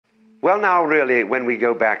Well, now, really, when we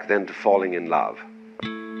go back then to falling in love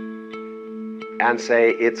and say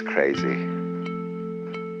it's crazy,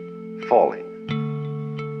 falling,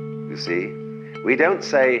 you see, we don't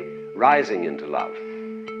say rising into love.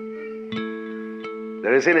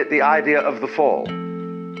 There is in it the idea of the fall.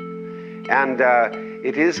 And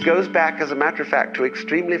it goes back, as a matter of fact, to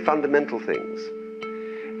extremely fundamental things.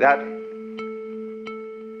 That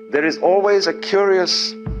there is always a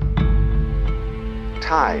curious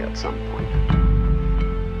tie at some point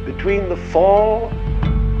between the fall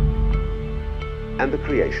and the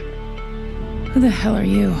creation. Who the hell are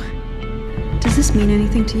you? Does this mean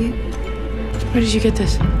anything to you? Where did you get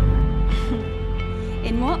this?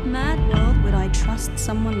 In what mad world would I trust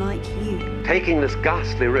someone like you? Taking this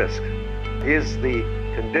ghastly risk is the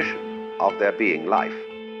condition of there being life.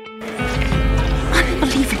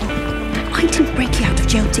 Unbelievable. I didn't break you out of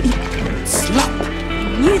jail to eat slop.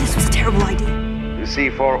 I knew this was a terrible idea. You see,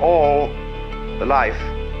 for all, the life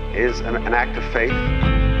is an act of faith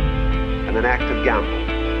and an act of gamble.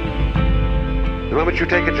 The moment you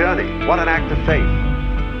take a journey, what an act of faith.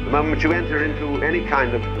 The moment you enter into any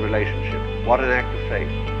kind of relationship, what an act of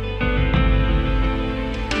faith.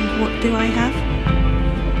 And what do I have?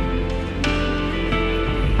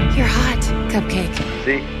 You're hot, Cupcake.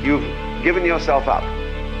 See, you've given yourself up.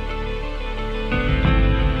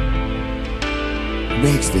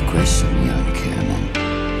 Begs the question, young Chairman.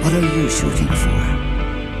 What are you shooting for?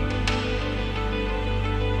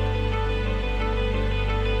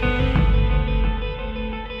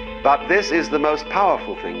 But this is the most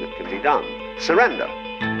powerful thing that can be done. Surrender.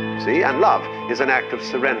 See, and love is an act of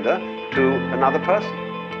surrender to another person.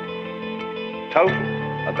 Total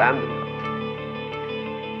abandonment.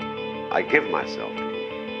 I give myself to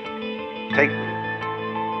you. Take me.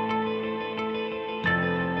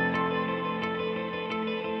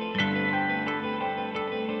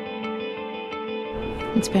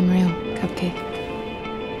 It's been real, Cupcake.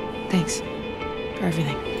 Thanks for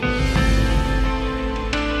everything.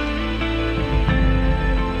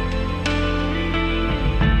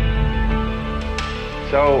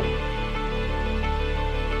 So,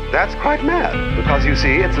 that's quite mad, because you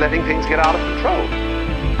see, it's letting things get out of control.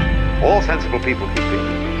 All sensible people keep things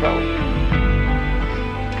in control.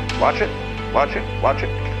 Watch it, watch it, watch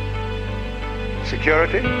it.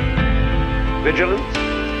 Security, vigilance,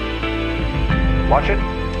 watch it.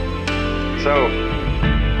 So,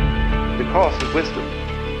 the course of wisdom,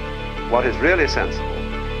 what is really sensible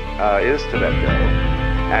is to let go,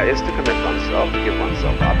 is to commit oneself, to give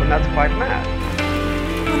oneself up, and that's quite mad.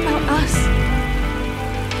 What about us?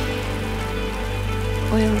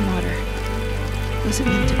 Oil and water. Was it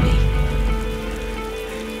meant to be?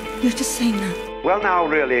 You're just saying that. Well, now,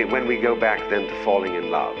 really, when we go back then to falling in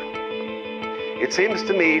love, it seems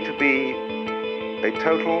to me to be a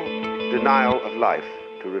total denial of life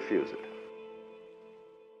to refuse it.